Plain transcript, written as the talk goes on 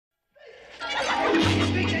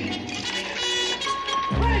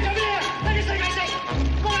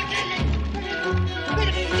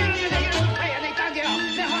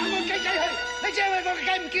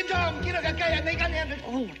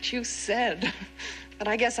know what you said, but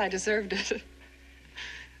I guess I deserved it.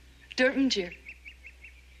 Durbanjir.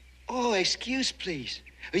 Oh, excuse, please.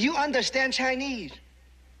 You understand Chinese?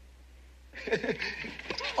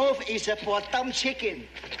 Oath is for dumb chicken,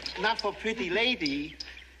 not for pretty lady.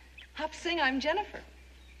 Hop Sing, I'm Jennifer.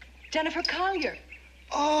 Jennifer Collier.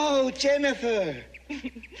 Oh, Jennifer.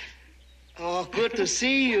 Oh, good to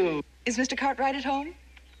see you. Is Mr. Cartwright at home?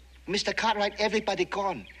 Mr. Cartwright, everybody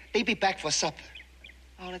gone. They be back for supper.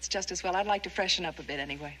 Oh, that's just as well. I'd like to freshen up a bit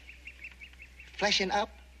anyway. Freshen up?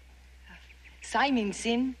 Sai Min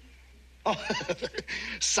Sin. Oh,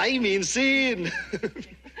 Sai Min Sin.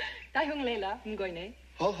 Dai Hung Leila, Ngoine.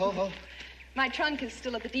 Ho. My trunk is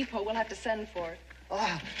still at the depot. We'll have to send for it.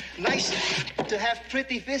 Oh, nice to have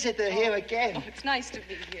pretty visitor here again. Oh, it's nice to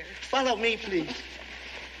be here. Follow me, please.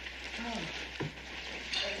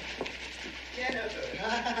 Jennifer.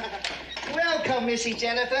 Welcome, Missy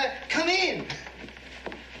Jennifer. Come in.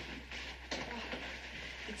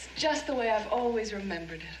 It's just the way I've always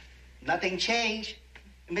remembered it. Nothing changed.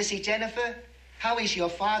 Missy Jennifer, how is your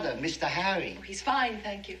father, Mr. Harry? Oh, he's fine,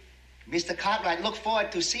 thank you. Mr. Cartwright look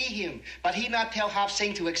forward to see him, but he not tell Hop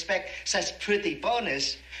Sing to expect such pretty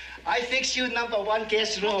bonus. I fix you #1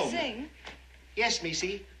 guest room. Hop Sing? Yes,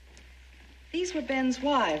 Missy. These were Ben's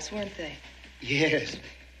wives, weren't they? Yes.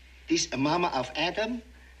 This Mama of Adam,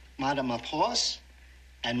 Madam of Horse,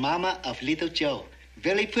 and Mama of Little Joe.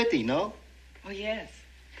 Very pretty, no? Oh, yes.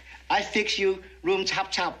 I fix you room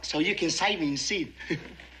chop so you can sight me in scene.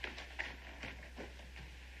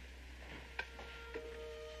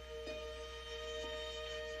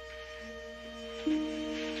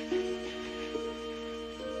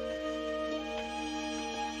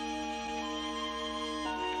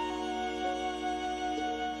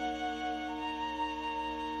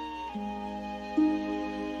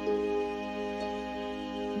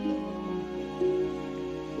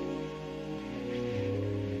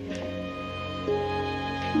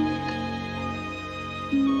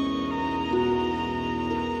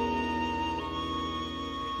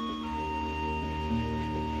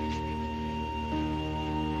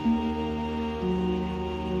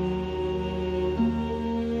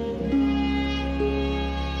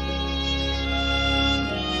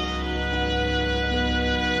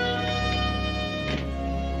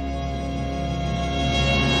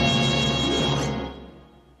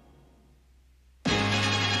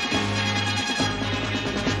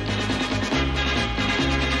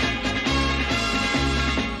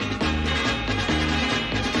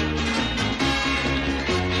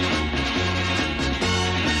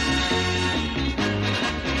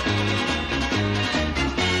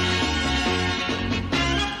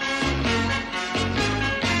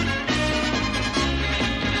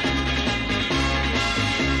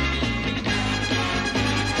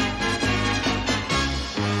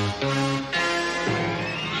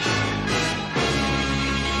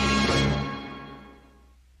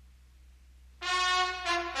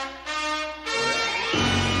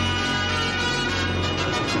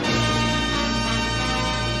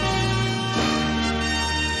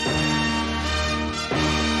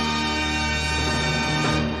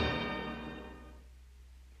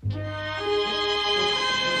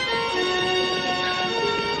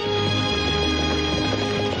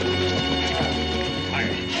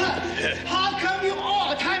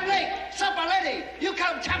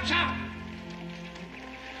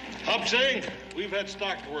 We've had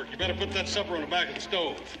stock to work. You better put that supper on the back of the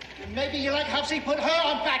stove. Maybe you like Hop Sing put her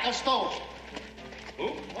on back of stove. Who?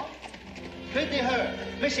 What? Pretty her.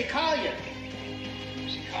 Missy Collier.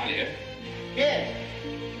 Missy Collier? Yes.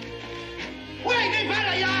 Wait, they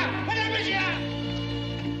better ya! Wait, Missy ya!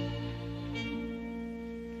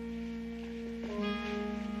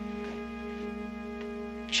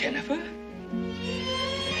 Jennifer?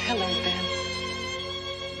 Hello, Ben.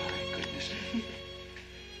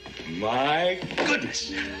 My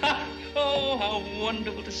goodness. Oh, how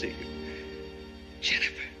wonderful to see you.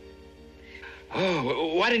 Jennifer.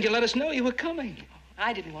 Oh, why didn't you let us know you were coming?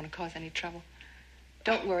 I didn't want to cause any trouble.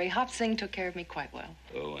 Don't worry, Hop Sing took care of me quite well.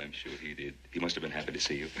 Oh, I'm sure he did. He must have been happy to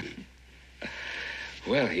see you.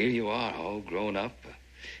 Well, here you are, all grown up,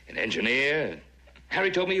 an engineer. Harry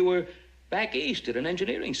told me you were back east at an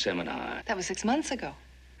engineering seminar. That was 6 months ago.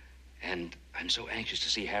 And I'm so anxious to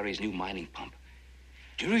see Harry's new mining pump.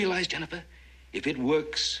 Do you realize, Jennifer, if it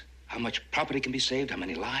works, how much property can be saved, how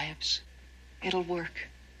many lives? It'll work.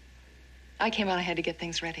 I came out ahead to get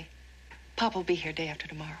things ready. Pop will be here day after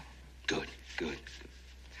tomorrow. Good.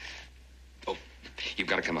 Oh, you've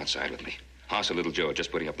got to come outside with me. Hoss and Little Joe are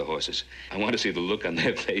just putting up the horses. I want to see the look on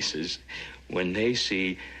their faces when they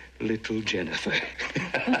see little Jennifer.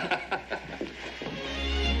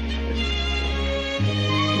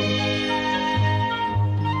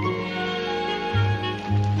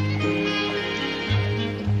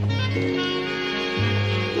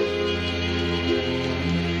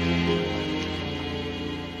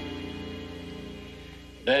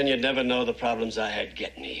 Ben, you'd never know the problems I had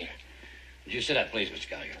getting here. Would you sit up, please, Mr.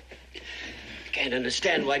 Collier? Can't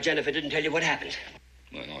understand why Jennifer didn't tell you what happened.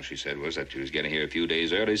 Well, all she said was that she was getting here a few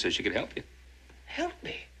days early so she could help you. Help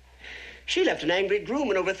me? She left an angry groom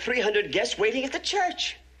and over 300 guests waiting at the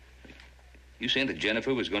church. You saying that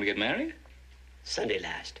Jennifer was going to get married? Sunday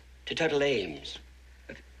last, to Tuttle Ames.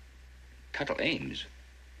 Tuttle Ames?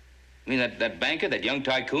 You mean that banker, that young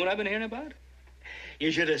tycoon I've been hearing about?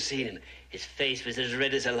 You should have seen him. His face was as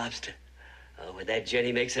red as a lobster. Oh, when that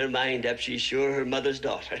Jenny makes her mind up, she's sure her mother's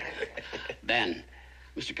daughter. Ben,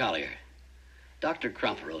 Mr. Collier, Dr.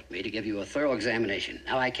 Crump wrote me to give you a thorough examination.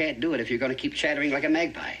 Now, I can't do it if you're going to keep chattering like a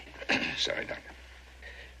magpie. Sorry, Doctor.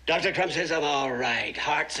 Dr. Crump says I'm all right.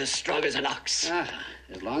 Heart's as strong as an ox.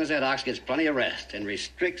 As long as that ox gets plenty of rest and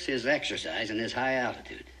restricts his exercise in this high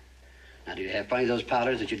altitude. Now, do you have plenty of those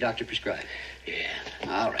powders that your doctor prescribed? Yeah.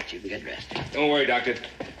 All right, you can get dressed. Don't worry, Doctor.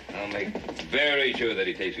 I'll make very sure that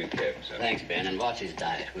he takes good care of himself. Thanks, Ben, and watch his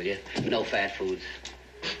diet, will you? No fat foods.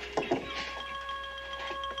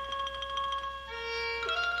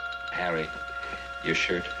 Harry, your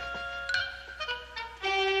shirt.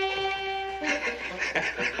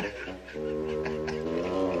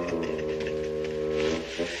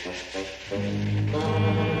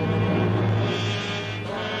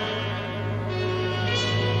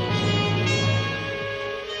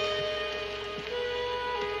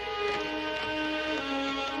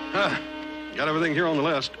 Got everything here on the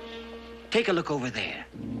list. Take a look over there.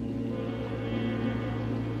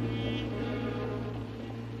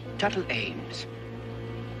 Tuttle Ames.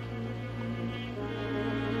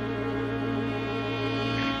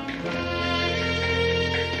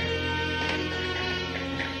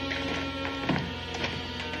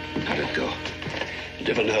 How'd it go?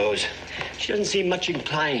 Devil knows. She doesn't seem much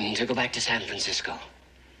inclined to go back to San Francisco.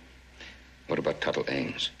 What about Tuttle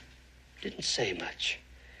Ames? Didn't say much.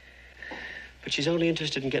 But she's only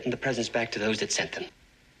interested in getting the presents back to those that sent them.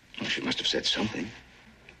 Well, she must have said something.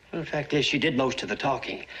 Well, the fact is, she did most of the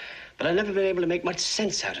talking. But I've never been able to make much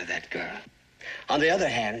sense out of that girl. On the other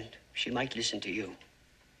hand, she might listen to you.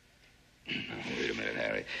 Now, wait a minute,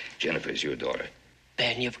 Harry. Jennifer's your daughter.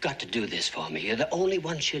 Ben, you've got to do this for me. You're the only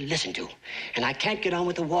one she'll listen to. And I can't get on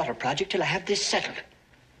with the water project till I have this settled.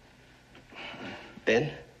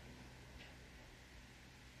 Ben?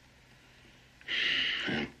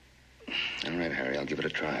 Well, all right, Harry, I'll give it a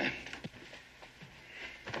try.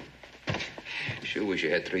 Sure wish you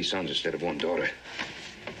had 3 sons instead of 1 daughter.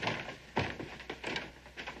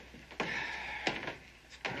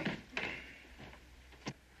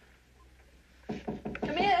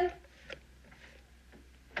 Come in.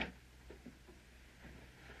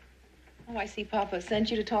 Oh, I see Papa sent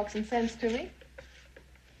you to talk some sense to me.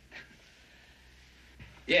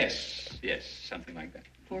 Yes, something like that.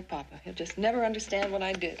 Poor Papa. He'll just never understand what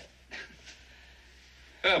I did.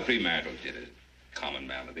 Well, premarital is a common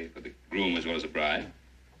malady for the groom as well as the bride.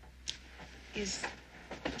 Is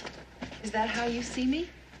that how you see me?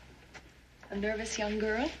 A nervous young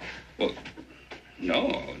girl? Well,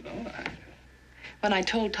 no. When I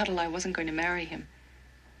told Tuttle I wasn't going to marry him,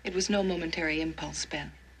 it was no momentary impulse,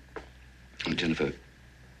 Ben. Oh, Jennifer,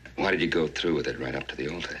 why did you go through with it right up to the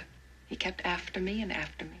altar? He kept after me and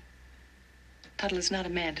after me. Tuttle is not a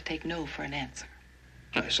man to take no for an answer.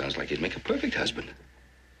 Well, it sounds like he'd make a perfect husband.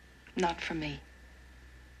 Not for me.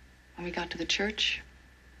 When we got to the church,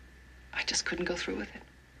 I just couldn't go through with it.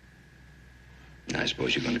 And I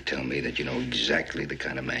suppose you're going to tell me that you know exactly the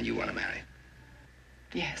kind of man you want to marry.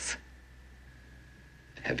 Yes.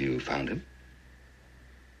 Have you found him?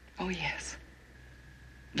 Oh, yes.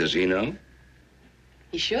 Does he know?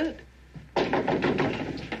 He should.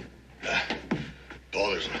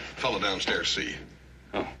 Paul, there's a fellow downstairs, see you.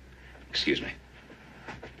 Oh, excuse me.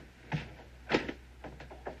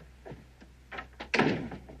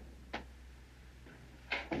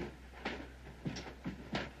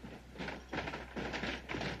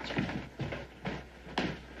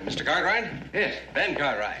 Mr. Cartwright? Yes. Ben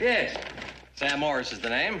Cartwright. Yes. Sam Morris is the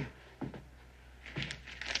name.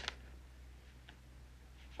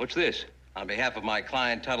 What's this? On behalf of my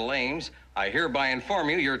client, Tuttle Ames, I hereby inform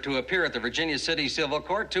you you're to appear at the Virginia City Civil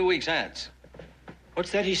Court 2 weeks hence.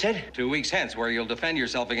 What's that he said? 2 weeks hence, where you'll defend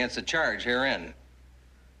yourself against the charge herein.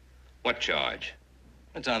 What charge?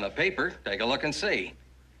 It's on the paper. Take a look and see.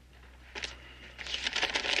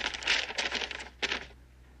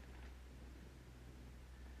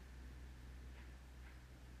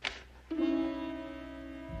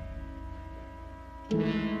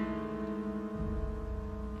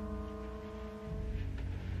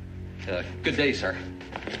 Good day, sir.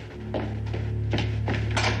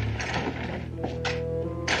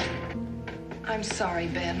 I'm I'm sorry,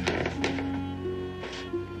 Ben.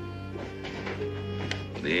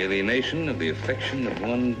 The alienation of the affection of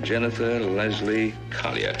one Jennifer Leslie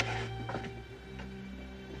Collier.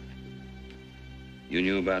 You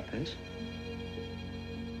knew about this?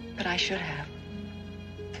 But I should have.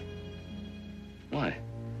 Why?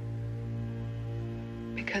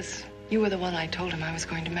 Because you were the one I told him I was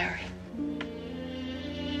going to marry.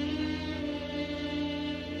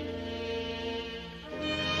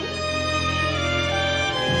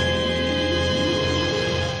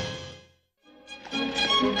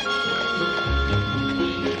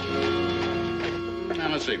 Now,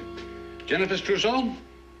 let's see. Jennifer's trousseau?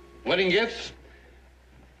 Wedding gifts?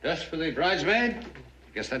 Dress for the bridesmaid?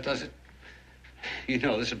 I guess that does it. You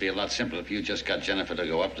know, this would be a lot simpler if you just got Jennifer to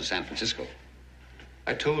go up to San Francisco.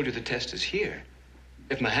 I told you the test is here.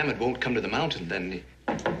 If Mohammed won't come to the mountain, then...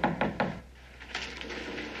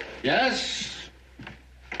 Yes?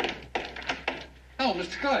 Oh,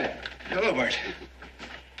 Mr. Collier. Hello, Bert.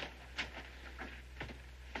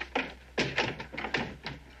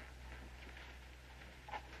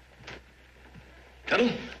 Tuttle?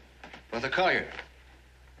 Brother Collier.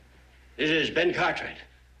 This is Ben Cartwright.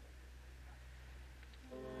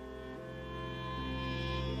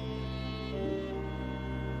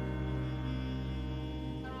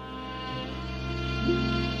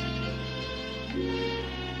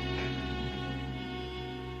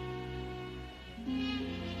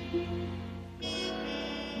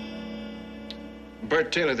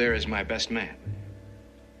 Bert Taylor there is my best man.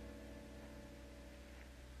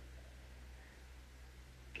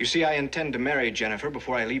 You see, I intend to marry Jennifer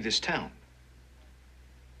before I leave this town.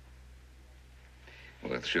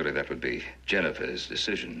 Well, surely that would be Jennifer's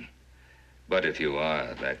decision. But if you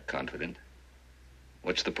are that confident,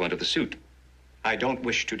 what's the point of the suit? I don't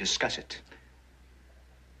wish to discuss it.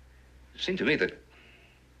 It seemed to me that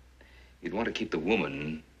you'd want to keep the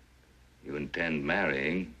woman you intend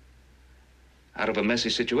marrying out of a messy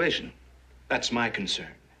situation. That's my concern.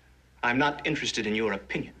 I'm not interested in your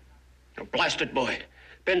opinion. Oh, blast it, boy.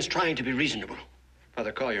 Ben's trying to be reasonable.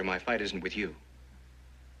 Father Collier, my fight isn't with you.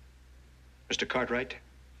 Mr. Cartwright,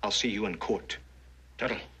 I'll see you in court.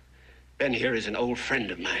 Tuttle, Ben here is an old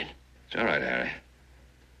friend of mine. It's all right, Harry.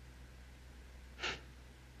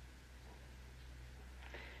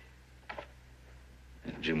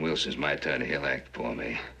 Jim Wilson's my attorney. He'll act for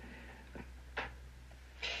me.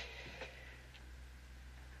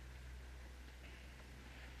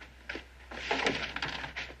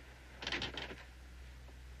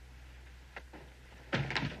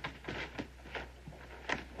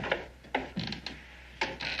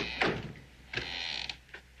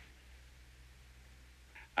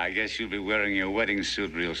 I guess you'll be wearing your wedding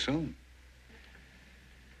suit real soon.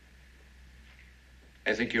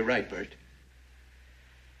 I think you're right, Bert.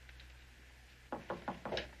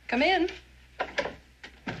 Come in.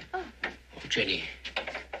 Oh, Jenny.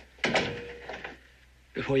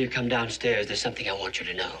 Before you come downstairs, there's something I want you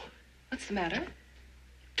to know. What's the matter?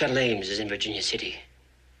 Tuttle Ames is in Virginia City.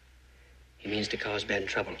 He means to cause Ben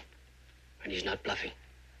trouble, and he's not bluffing.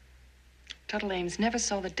 Tuttle Ames never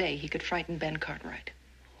saw the day he could frighten Ben Cartwright.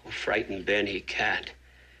 Oh, frighten Ben he can't.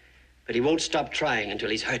 But he won't stop trying until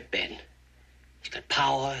he's hurt Ben. He's got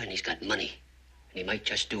power and he's got money, and he might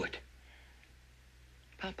just do it.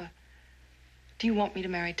 Papa, do you want me to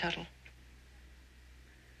marry Tuttle?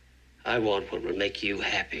 I want what will make you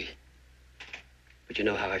happy. But you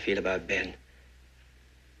know how I feel about Ben.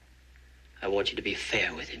 I want you to be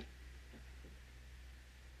fair with him.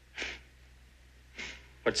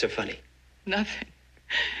 What's so funny? Nothing.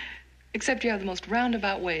 Except you have the most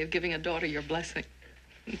roundabout way of giving a daughter your blessing.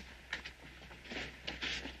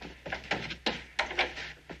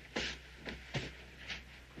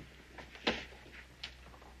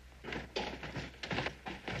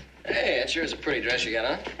 Hey, that sure is a pretty dress you got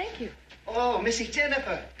on. Thank you. Oh, Mrs.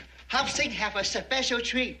 Jennifer, Hopsing have a special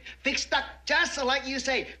treat. Fixed up just like you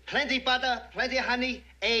say. Plenty butter, plenty honey,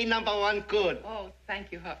 A1 good. Oh,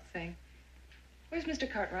 thank you, Hop Sing. Where's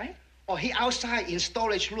Mr. Cartwright? Oh, he outside in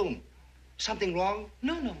storage room. Something wrong?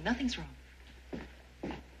 No, nothing's wrong.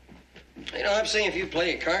 You know, I'm saying if you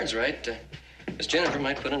play your cards right, Miss Jennifer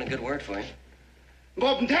might put in a good word for you.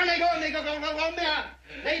 Oh, Ben,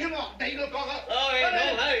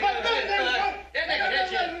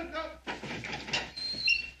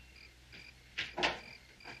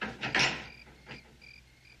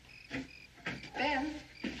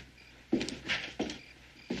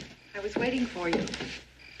 I was waiting for you.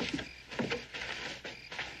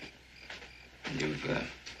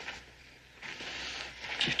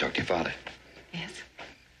 You've talked to your father. Yes?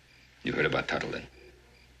 You heard about Tuttle then?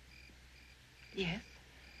 Yes.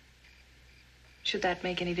 Should that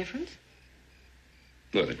make any difference?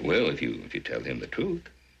 Well, it will if you tell him the truth.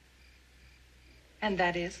 And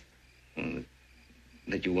that is? Well,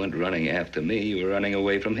 that you weren't running after me, you were running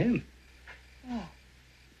away from him. Oh.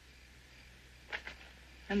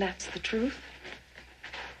 And that's the truth?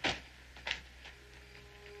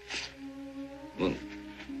 Well,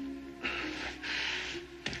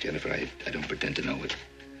 Jennifer, I don't pretend to know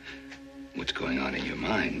what's going on in your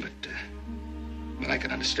mind, but well, I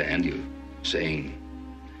can understand you saying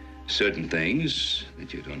certain things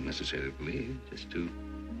that you don't necessarily believe just to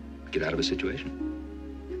get out of a situation.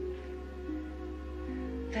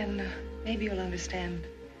 Then maybe you'll understand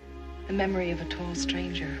the memory of a tall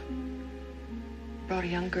stranger brought a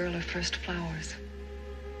young girl her first flowers.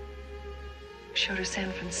 Showed her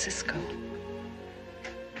San Francisco,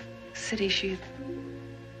 a city she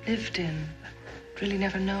lived in, but really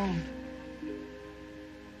never known.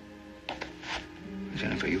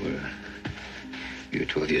 Jennifer, you were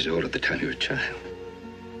 12 years old at the time you were a child.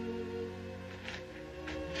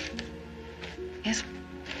 Yes,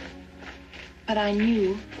 but I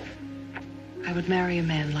knew I would marry a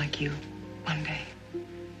man like you one day.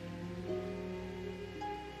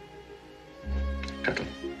 Tuttle.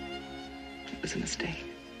 It was a mistake.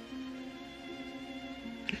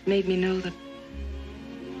 It made me know that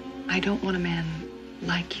I don't want a man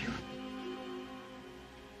like you.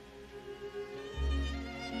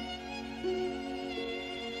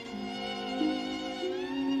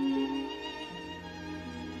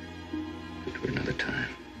 But for another time.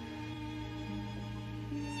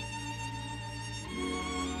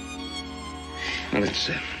 Well, it's,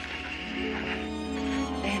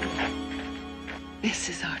 Then, this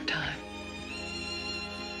is our time.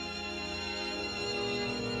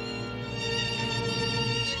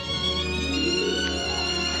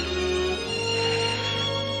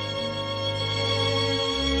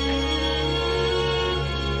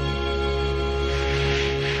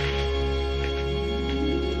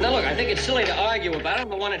 Now, look, I think it's silly to argue about it. I'm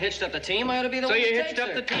the one that hitched up the team. I ought to be the So one you that hitched takes up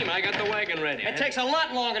it. the team. I got the wagon ready. It takes a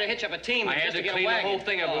lot longer to hitch up a team I than had just to get a clean the wagon. whole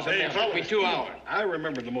thing up. It was Hey, it took me fellas, 2 hours. I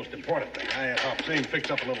remember the most important thing. I had Hop Sing fix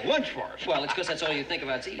up a little lunch for us. Well, it's because that's all you think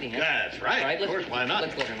about is eating, huh? That's right. All right, Of course, why not?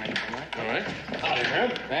 Let's go there right now, all All right. Howdy,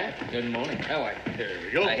 man. right? Good morning. How are you? Here we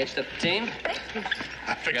go. I hitched up the team.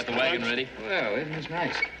 I fixed Got the wagon ready? well, it was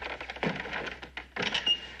nice.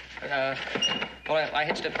 Well, I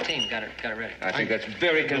hitched up the team. Got it ready. I think that's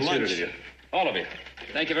very considerate of you. All of you.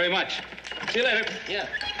 Thank you very much. See you later. Yeah.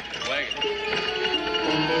 Wagon.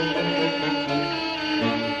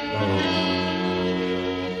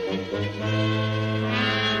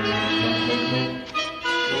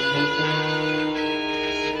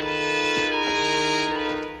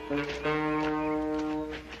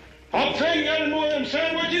 Hop Sing, got any more of them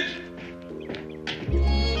sandwiches?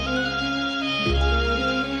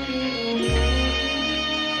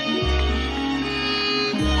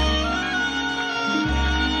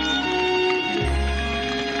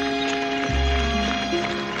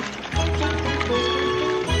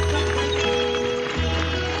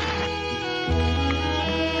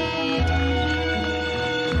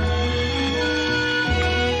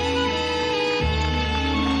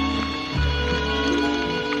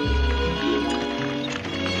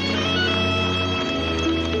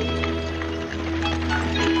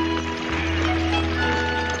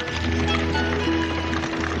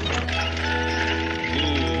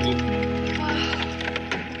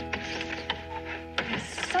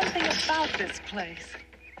 This place.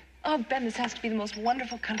 Oh, Ben, this has to be the most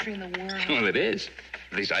wonderful country in the world. Well, it is.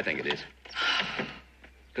 At least I think it is.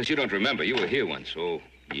 Because you don't remember. You were here once,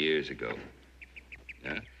 years ago.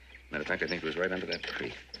 Yeah? Matter of fact, I think it was right under that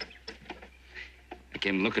tree. I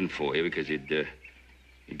came looking for you because you'd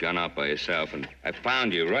gone out by yourself, and I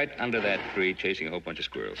found you right under that tree chasing a whole bunch of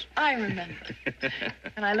squirrels. I remember.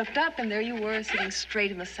 And I looked up, and there you were, sitting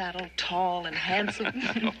straight in the saddle, tall and handsome.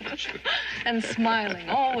 Oh, sure. And smiling,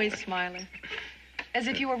 always smiling. As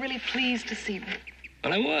if you were really pleased to see me.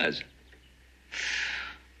 Well, I was.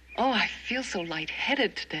 Oh, I feel so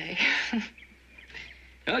lightheaded today.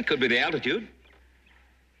 Well, it could be the altitude.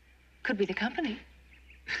 Could be the company.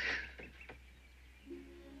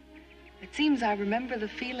 It seems I remember the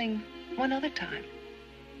feeling one other time.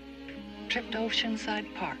 Trip to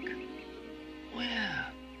Oceanside Park. Well,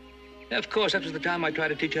 yeah, of course, that was the time I tried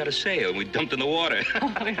to teach you how to sail, and we dumped in the water.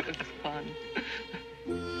 Oh, it was fun.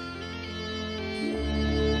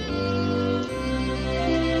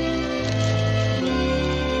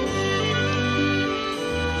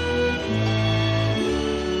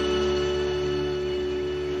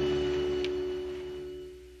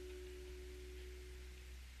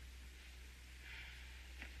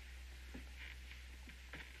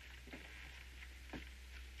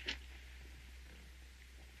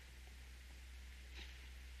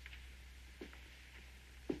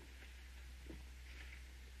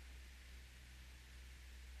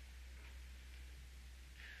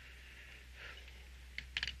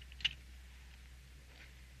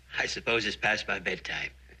 I suppose it's past my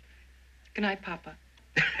bedtime. Good night, Papa.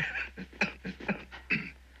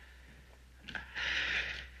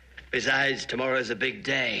 Besides, tomorrow's a big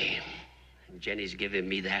day. And Jenny's giving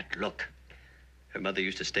me that look. Her mother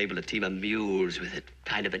used to stable a team of mules with it,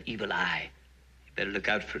 kind of an evil eye. You better look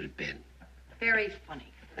out for it, Ben. Very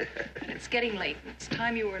funny. And it's getting late. It's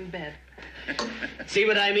time you were in bed. See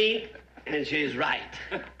what I mean? And she's right.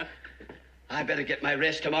 I better get my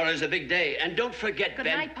rest. Tomorrow's a big day. And don't forget, Good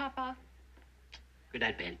Ben. night, Papa. Good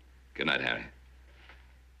night, Ben. Good night, Harry.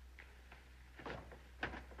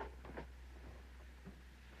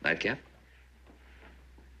 Nightcap?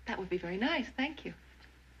 That would be very nice. Thank you.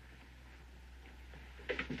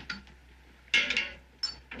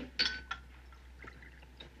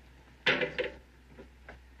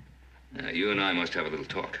 Now, you and I must have a little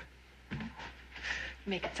talk. You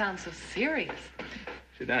make it sound so serious.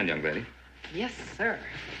 Sit down, young lady. Yes, sir.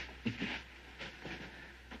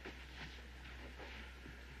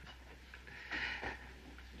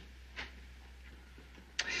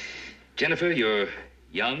 Jennifer, you're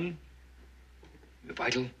young, you're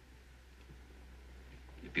vital,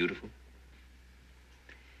 you're beautiful.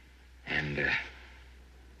 And,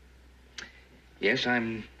 yes,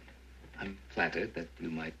 I'm flattered that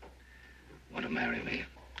you might want to marry me.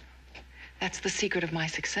 That's the secret of my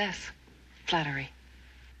success. Flattery.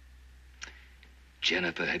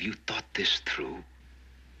 Jennifer, have you thought this through?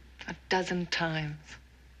 12 times.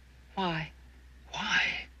 Why? Why?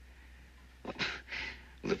 Well,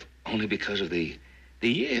 if only because of the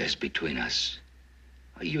years between us.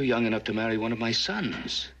 You're young enough to marry one of my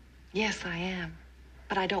sons. Yes, I am.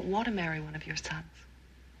 But I don't want to marry one of your sons.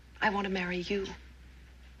 I want to marry you.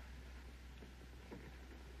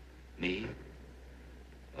 Me?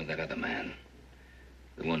 Or that other man?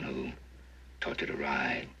 The one who taught you to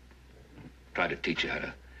ride, tried to teach you how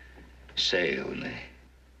to sail in the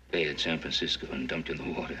bay at San Francisco and dumped you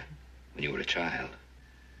in the water when you were a child.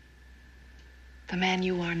 The man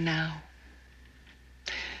you are now.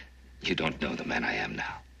 You don't know the man I am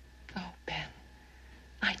now. Oh, Ben,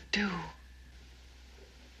 I do.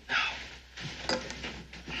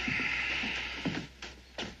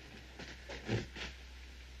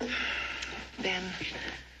 Ben,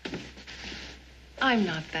 I'm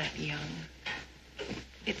not that young.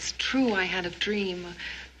 It's true I had a dream,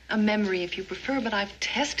 a memory if you prefer, but I've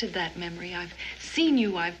tested that memory. I've seen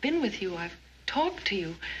you, I've been with you, I've talked to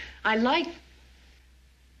you. I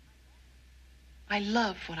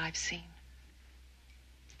love what I've seen.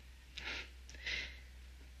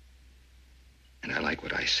 And I like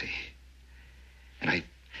what I see. And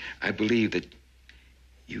I believe that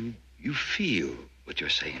you feel what you're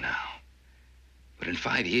saying now. But in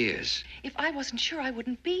 5 years... If I wasn't sure, I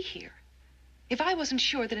wouldn't be here. If I wasn't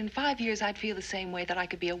sure that in 5 years I'd feel the same way, that I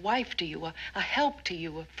could be a wife to you, a help to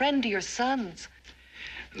you, a friend to your sons.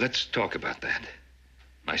 Let's talk about that.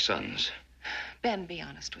 My sons. Ben, be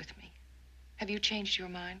honest with me. Have you changed your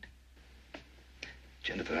mind?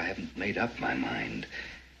 Jennifer, I haven't made up my mind.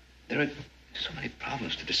 There are so many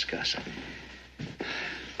problems to discuss.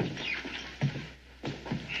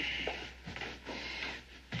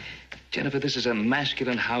 Jennifer, this is a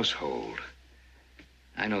masculine household.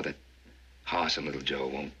 I know that Hoss and little Joe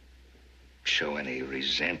won't show any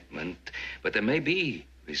resentment, but there may be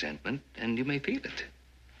resentment, and you may feel it.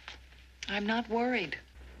 I'm not worried.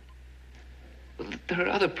 Well, there are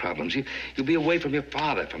other problems. You'll be away from your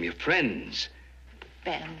father, from your friends.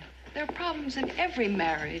 Ben, there are problems in every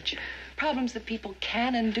marriage. Problems that people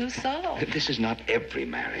can and do solve. This is not every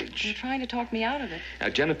marriage. You're trying to talk me out of it. Now,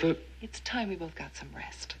 Jennifer... It's time we both got some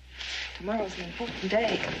rest. Tomorrow's an important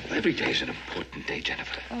day. Every day is an important day,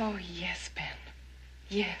 Jennifer. Oh, yes, Ben.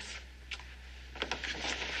 Yes.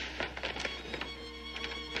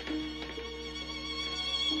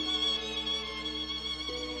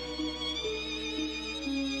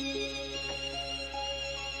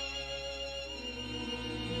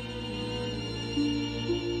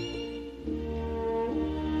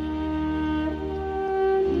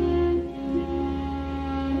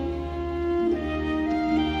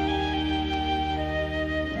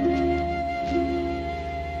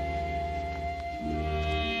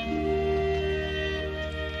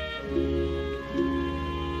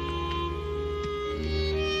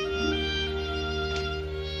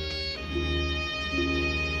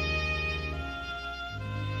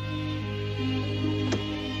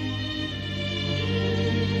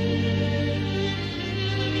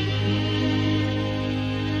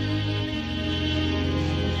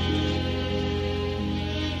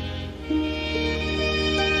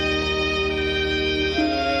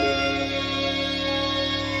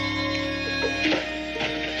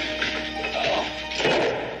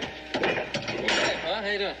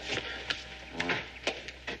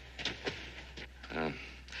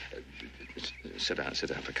 sit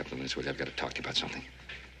down for a couple of minutes, will you? I've got to talk to you about something.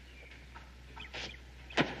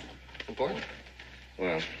 Important?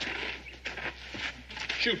 Well,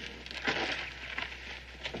 Shoot.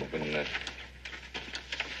 I've been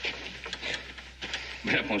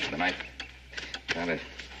up most of the night.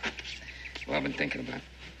 I've been thinking about it.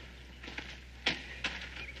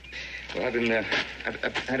 Well, I've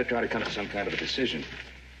had to try to come to some kind of a decision.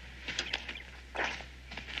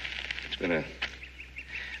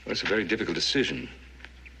 It's a very difficult decision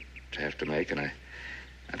to have to make, and I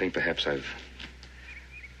think perhaps I've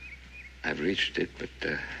reached it, but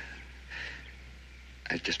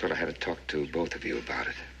I just felt I had to talk to both of you about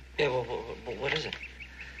it. Yeah, well, what is it?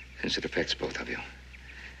 Since it affects both of you.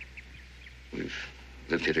 We've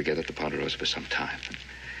lived here together at the Ponderosa for some time.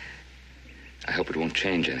 I hope it won't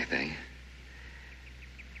change anything.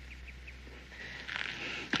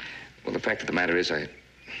 Well, the fact of the matter is I've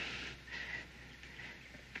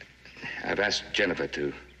asked Jennifer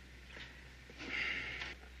to...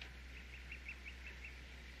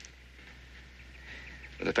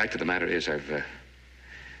 Well, the fact of the matter is I've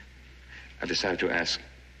decided to ask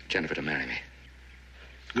Jennifer to marry me.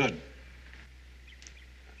 Good.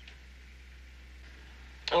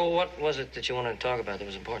 Oh, what was it that you wanted to talk about that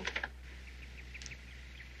was important?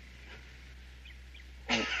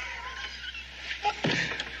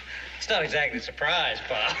 It's not exactly a surprise,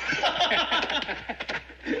 Pop.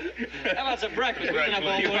 How about some breakfast? We've been up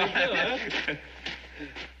all morning, too, huh?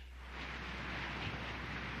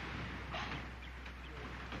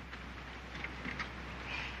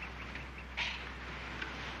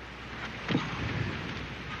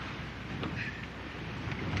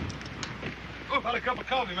 Oh, had a cup of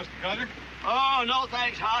coffee, Mr. Carter. Oh, no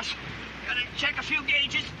thanks, Hoss. Gotta check a few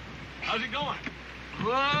gauges. How's it going?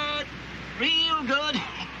 Good. Real good.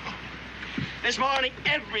 This morning,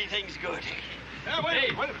 everything's good. Yeah,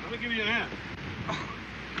 wait. Let me give you a hand.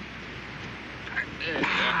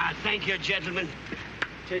 Thank you, gentlemen.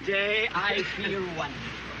 Today, I feel wonderful.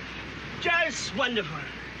 Just wonderful.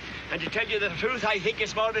 And to tell you the truth, I think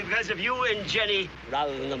it's more because of you and Jenny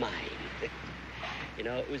rather than mine. You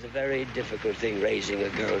know, it was a very difficult thing raising a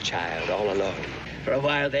girl child all alone. For a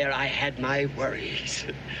while there, I had my worries.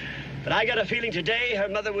 But I got a feeling today her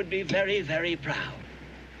mother would be very, very proud.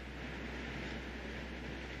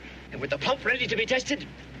 And with the pump ready to be tested,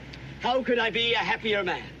 how could I be a happier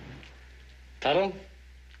man? Tuttle,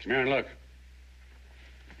 come here and look.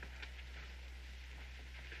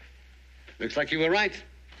 Looks like you were right.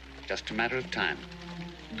 Just a matter of time.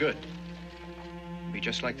 Good. Be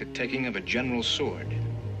just like the taking of a general's sword.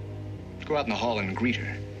 Go out in the hall and greet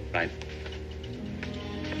her. Right.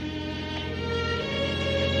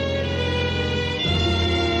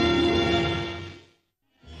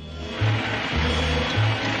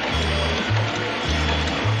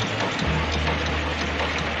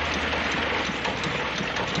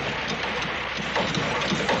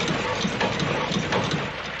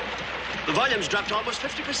 The volume's dropped almost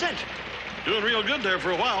 50%. Doing real good there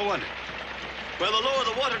for a while, wasn't it? Well, the lower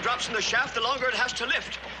the water drops in the shaft, the longer it has to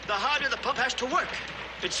lift. The harder the pump has to work.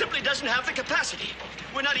 It simply doesn't have the capacity.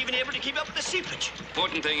 We're not even able to keep up with the seepage.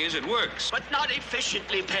 Important thing is it works. But not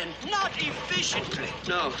efficiently, Ben. Not efficiently.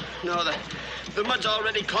 No, the mud's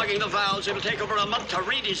already clogging the valves. It'll take over a month to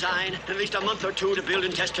redesign, and at least a month or two to build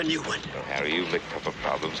and test a new one. Well, Harry, you've licked tougher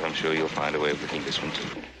problems. I'm sure you'll find a way of licking this one, too.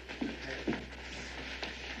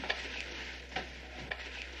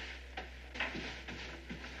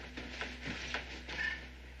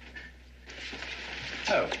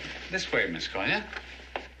 Oh, this way, Miss Collier.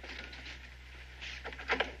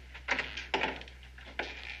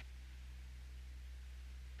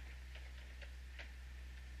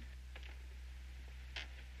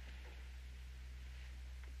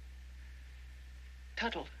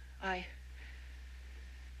 Tuttle,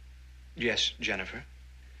 Yes, Jennifer.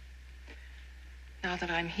 now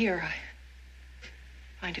that I'm here, I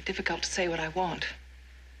find it difficult to say what I want.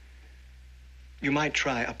 You might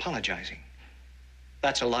try apologizing.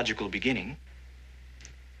 That's a logical beginning.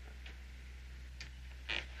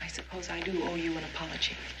 I suppose I do owe you an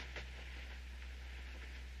apology.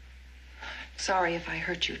 Sorry if I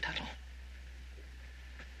hurt you, Tuttle.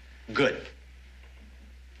 Good.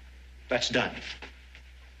 That's done.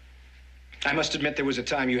 I must admit there was a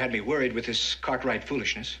time you had me worried with this Cartwright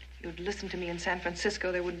foolishness. If you'd listened to me in San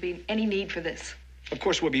Francisco, there wouldn't be any need for this. Of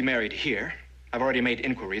course, we'll be married here. I've already made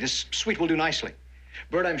inquiry. This suite will do nicely.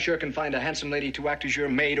 Bert, I'm sure, can find a handsome lady to act as your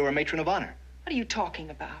maid or a matron of honor. What are you talking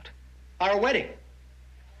about? Our wedding.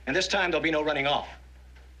 And this time, there'll be no running off.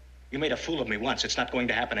 You made a fool of me once. It's not going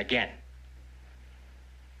to happen again.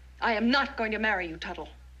 I am not going to marry you, Tuttle.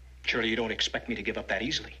 Surely you don't expect me to give up that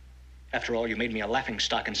easily. After all, you made me a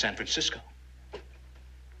laughingstock in San Francisco.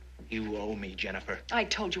 You owe me, Jennifer. I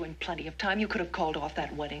told you in plenty of time you could have called off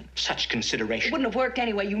that wedding. Such It consideration. wouldn't have worked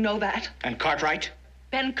anyway, you know that. And Cartwright?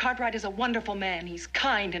 Ben Cartwright is a wonderful man. He's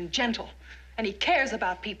kind and gentle. And he cares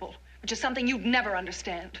about people, which is something you'd never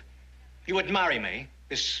understand. You would marry me,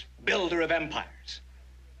 this builder of empires.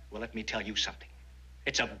 Well, let me tell you something.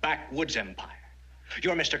 It's a backwoods empire.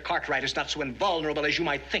 Your Mr. Cartwright is not so invulnerable as you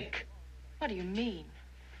might think. What do you mean?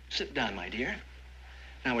 Sit down, my dear.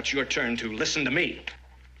 Now it's your turn to listen to me.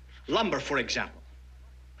 Lumber, for example.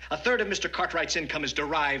 A third of Mr. Cartwright's income is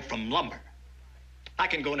derived from lumber. I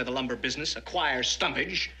can go into the lumber business, acquire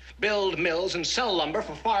stumpage, build mills, and sell lumber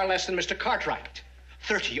for far less than Mr. Cartwright.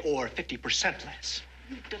 30 or 50% less.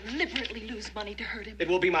 You deliberately lose money to hurt him. It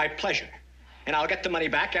will be my pleasure. And I'll get the money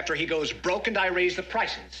back after he goes broke and I raise the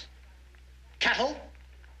prices. Cattle?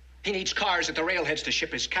 He needs cars at the railheads to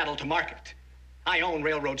ship his cattle to market. I own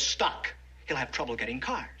railroad stock. He'll have trouble getting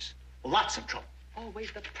cars. Lots of trouble.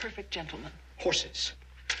 Always the perfect gentleman. Horses.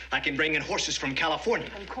 I can bring in horses from California.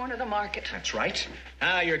 And corner the market. That's right.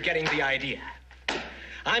 Now you're getting the idea.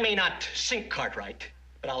 I may not sink Cartwright,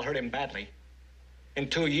 but I'll hurt him badly. In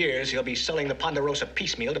 2 years, he'll be selling the Ponderosa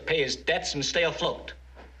piecemeal to pay his debts and stay afloat.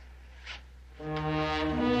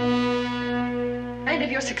 And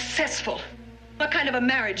if you're successful, what kind of a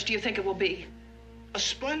marriage do you think it will be? A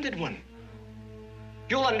splendid one.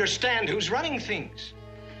 You'll understand who's running things.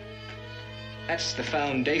 That's the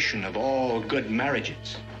foundation of all good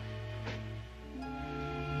marriages.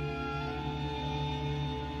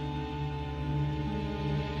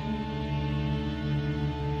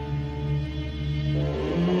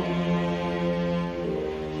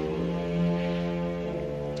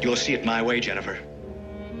 You'll see it my way, Jennifer.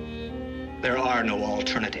 There are no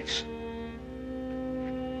alternatives.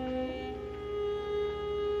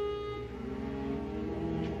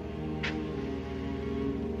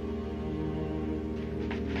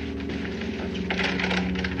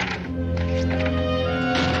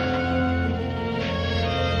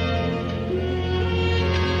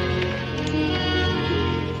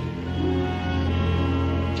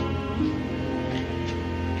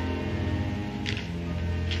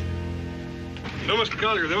 Mr.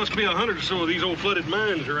 Collier, there must be 100 or so of these old flooded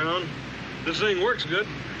mines around. This thing works good.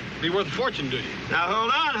 Be worth a fortune to you. Now,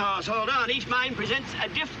 hold on, Hoss, hold on. Each mine presents a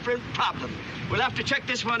different problem. We'll have to check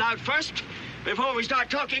this one out first before we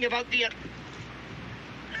start talking about the...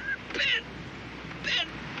 Ben!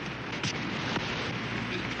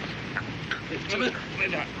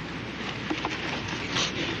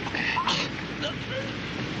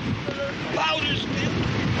 Powders!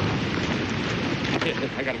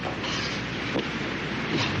 I got it.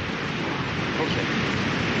 Okay.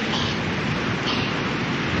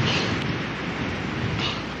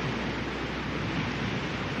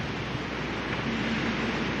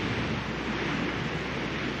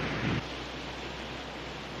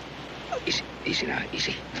 Easy now,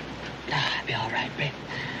 easy. I'll be all right, Ben.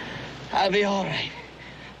 I'll be all right.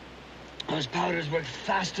 Those powders work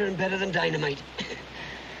faster and better than dynamite.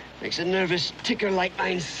 Makes a nervous ticker like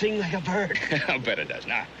mine sing like a bird. I'll bet it does.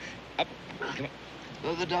 Now, up. Come on.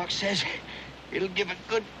 Well, the doc says it'll give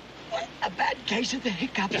a bad case of the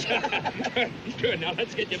hiccups. Good. Now,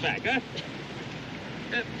 let's get you back, huh?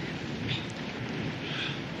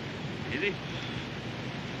 Easy.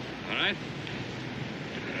 All right.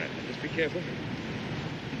 All right, just be careful.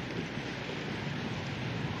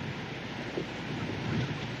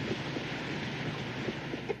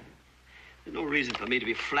 There's no reason for me to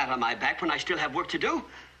be flat on my back when I still have work to do.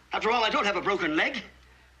 After all, I don't have a broken leg.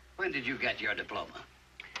 When did you get your diploma?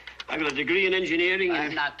 I got a degree in engineering.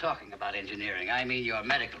 I'm not talking about engineering. I mean your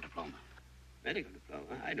medical diploma. Medical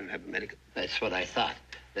diploma? I don't have a medical... That's what I thought.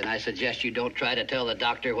 Then I suggest you don't try to tell the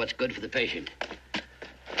doctor what's good for the patient.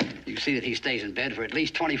 You see that he stays in bed for at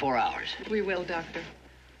least 24 hours. We will, Doctor.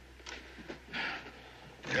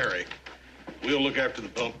 Harry, we'll look after the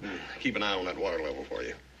pump and keep an eye on that water level for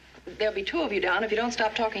you. There'll be 2 of you down if you don't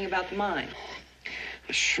stop talking about the mine.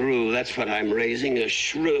 A shrew, that's what I'm raising, a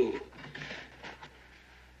shrew.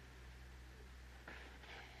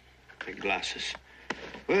 My glasses.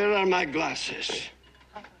 Where are my glasses?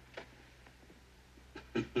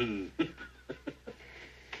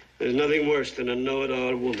 There's nothing worse than a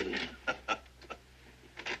know-it-all woman.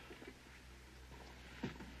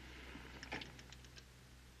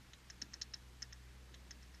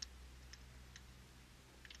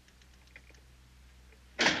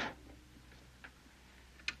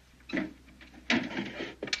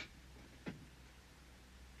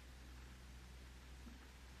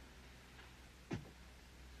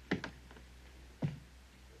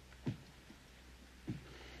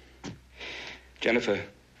 Jennifer.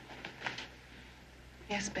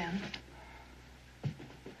 Yes, Ben.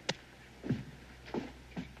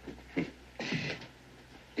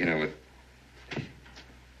 You know,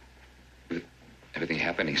 with everything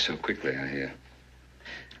happening so quickly,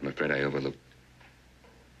 I'm afraid I overlooked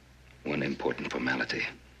one important formality.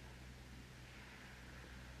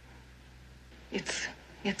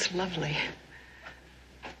 It's lovely.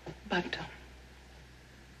 But,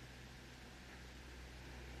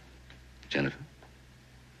 Jennifer?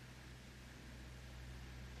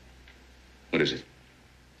 What is it?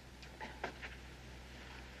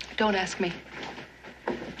 don't ask me.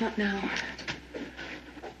 Not now.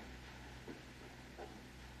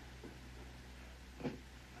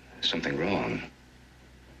 There's something wrong.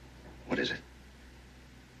 What is it?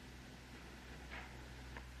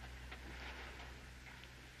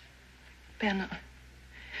 Ben,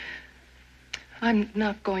 I'm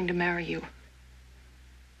not going to marry you.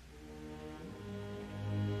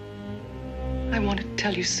 I wanted to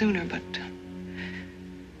tell you sooner, but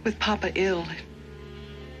with Papa ill,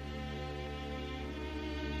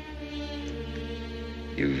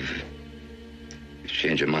 You've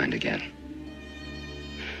changed your mind again.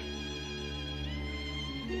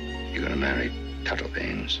 You're gonna marry Tuttle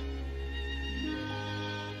Ames.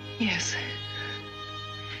 Yes.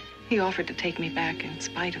 He offered to take me back in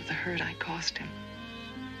spite of the hurt I caused him.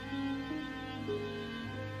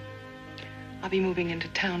 I'll be moving into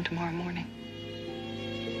town tomorrow morning.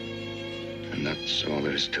 And that's all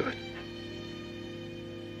there is to it.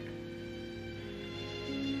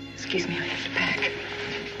 Excuse me, I have to pack.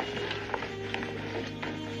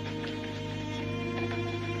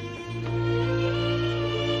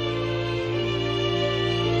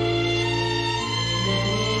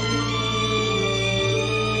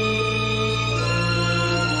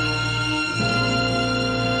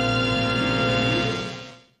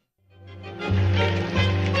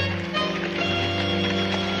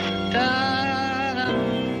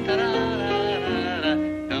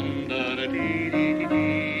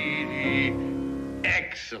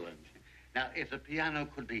 Piano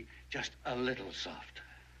could be just a little soft.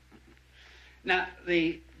 Now,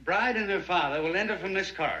 the bride and her father will enter from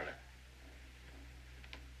this corridor.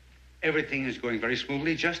 Everything is going very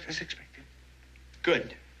smoothly, just as expected.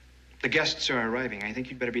 Good. The guests are arriving. I think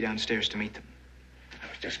you'd better be downstairs to meet them. I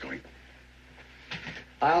was just going.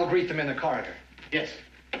 I'll greet them in the corridor. Yes.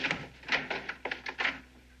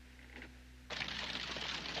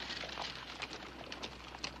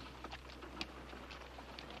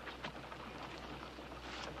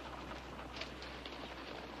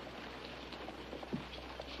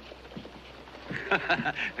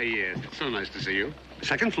 Yes, it's so nice to see you.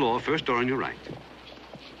 Second floor, first door on your right.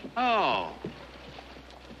 Oh,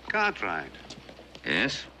 Cartwright.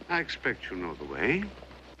 Yes? I expect you know the way.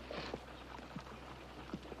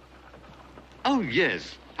 Oh,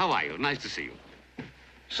 yes. How are you? Nice to see you.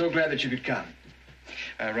 So glad that you could come.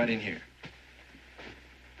 Right in here.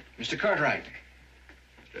 Mr. Cartwright.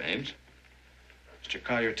 Mr. Ames? Mr.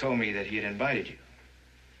 Collier told me that he had invited you.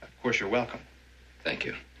 Of course, you're welcome. Thank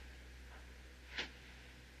you.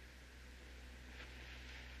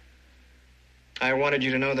 I wanted you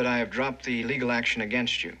to know that I have dropped the legal action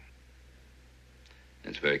against you.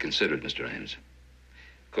 It's very considerate, Mr. Ames.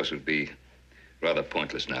 Of course, it would be rather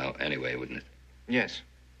pointless now anyway, wouldn't it? Yes.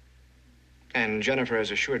 And Jennifer has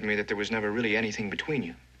assured me that there was never really anything between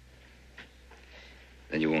you.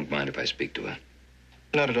 Then you won't mind if I speak to her?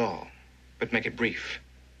 Not at all, but make it brief.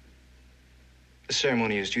 The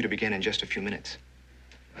ceremony is due to begin in just a few minutes.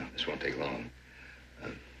 Well, this won't take long.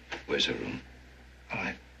 Where's her room?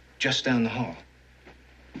 Oh, just down the hall.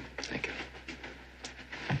 Thank you.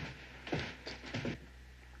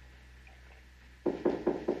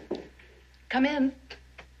 Come in.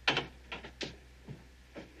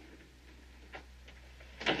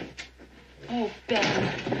 Oh,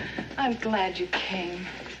 Ben, I'm glad you came.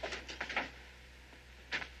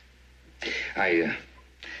 I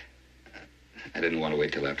didn't want to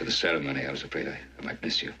wait till after the ceremony. I was afraid I might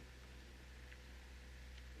miss you.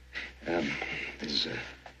 There's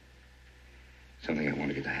something I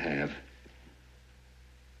wanted you to have.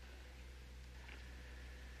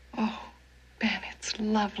 Oh, Ben, it's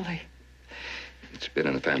lovely. It's been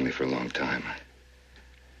in the family for a long time.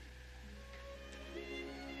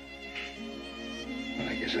 Well,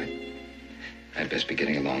 I guess I'd best be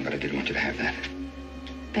getting along, but I did want you to have that.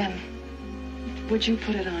 Ben, would you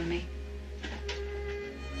put it on me?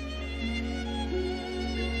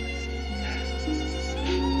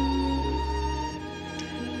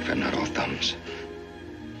 If I'm not all thumbs.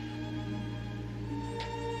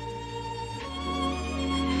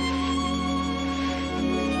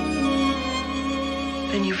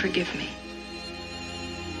 you forgive me?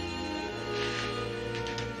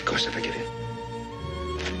 Of course I forgive you.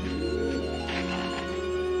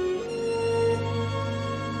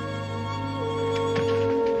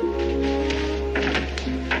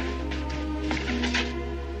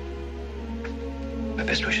 My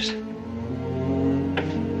best wishes.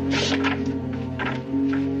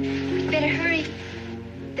 Better hurry.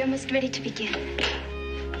 They're almost ready to begin.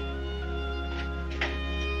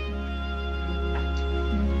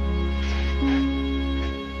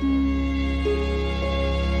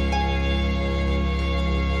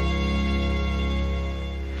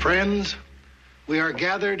 Friends, we are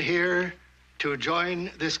gathered here to join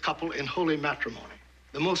this couple in holy matrimony,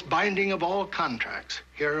 the most binding of all contracts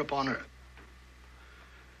here upon earth.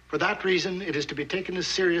 For that reason, it is to be taken as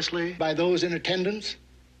seriously by those in attendance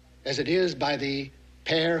as it is by the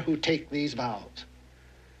pair who take these vows.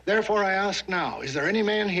 Therefore, I ask now, is there any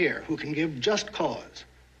man here who can give just cause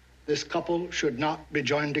this couple should not be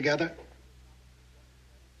joined together?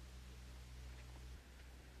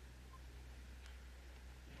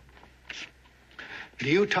 Do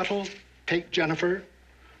you, Tuttle, take Jennifer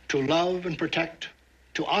to love and protect,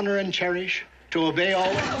 to honor and cherish, to obey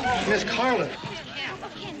all? Miss Carlin.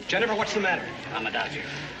 Jennifer, what's the matter? I'm a doctor.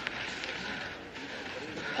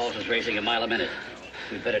 Pulse is racing a mile a minute.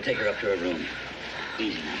 We'd better take her up to her room.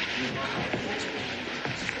 Easy now.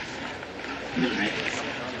 All right.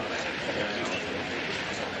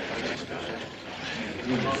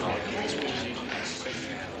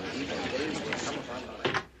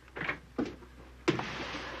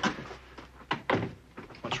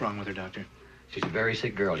 What's wrong with her, Doctor? She's a very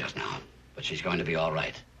sick girl just now, but she's going to be all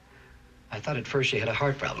right. I thought at first she had a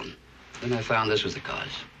heart problem. Then I found this was the cause.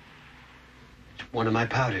 One of my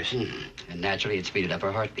powders. Mm-hmm. And naturally, it speeded up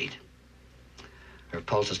her heartbeat. Her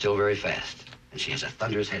pulse is still very fast, and she has a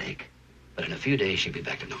thunderous headache. But in a few days, she'll be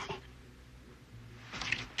back to normal.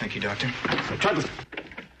 Thank you, Doctor. Tuttle.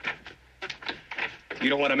 You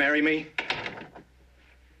don't want to marry me?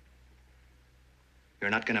 You're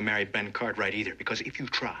not going to marry Ben Cartwright either, because if you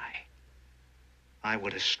try, I will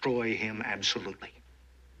destroy him absolutely.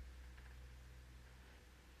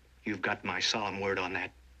 You've got my solemn word on that.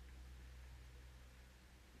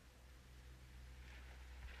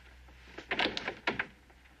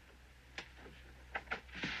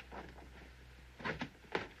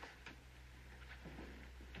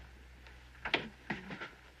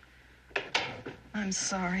 I'm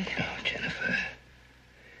sorry. Oh, Jennifer.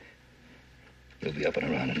 You'll be up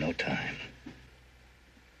and around in no time.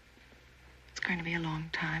 It's going to be a long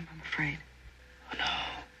time, I'm afraid. Oh,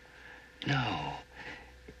 no. No.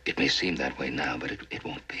 It may seem that way now, but it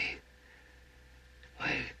won't be.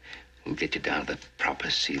 Why, we'll get you down to the proper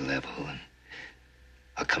sea level, and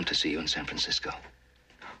I'll come to see you in San Francisco.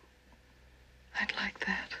 I'd like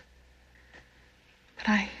that. But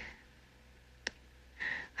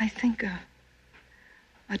I think a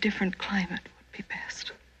different climate would be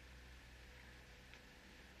best.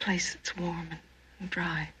 A place that's warm and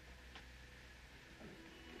dry.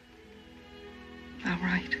 All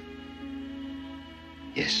right.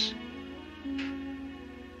 Yes.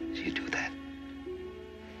 So you do that.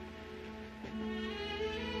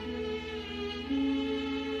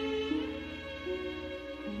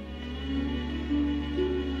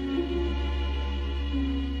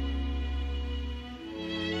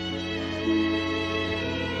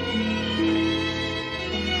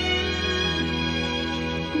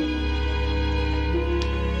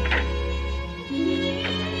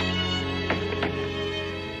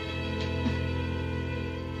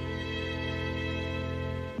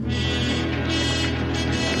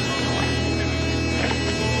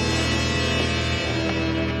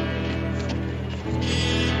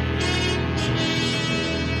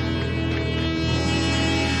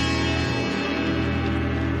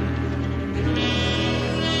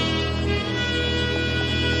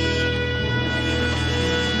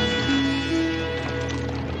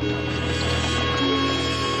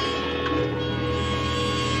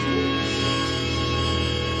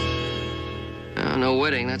 No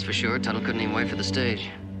wedding, that's for sure. Tuttle couldn't even wait for the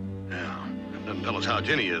stage. Yeah. It doesn't tell us how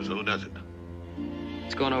Jenny is, though, does it?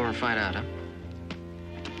 Let's go on over and find out, huh?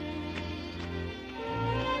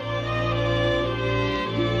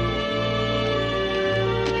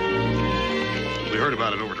 We heard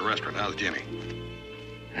about it over at the restaurant. How's Jenny?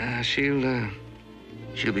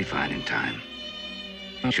 She'll be fine in time.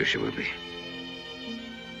 I'm sure she will be.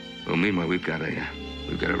 Well, meanwhile, we've got a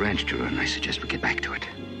ranch to run. I suggest we get back to it.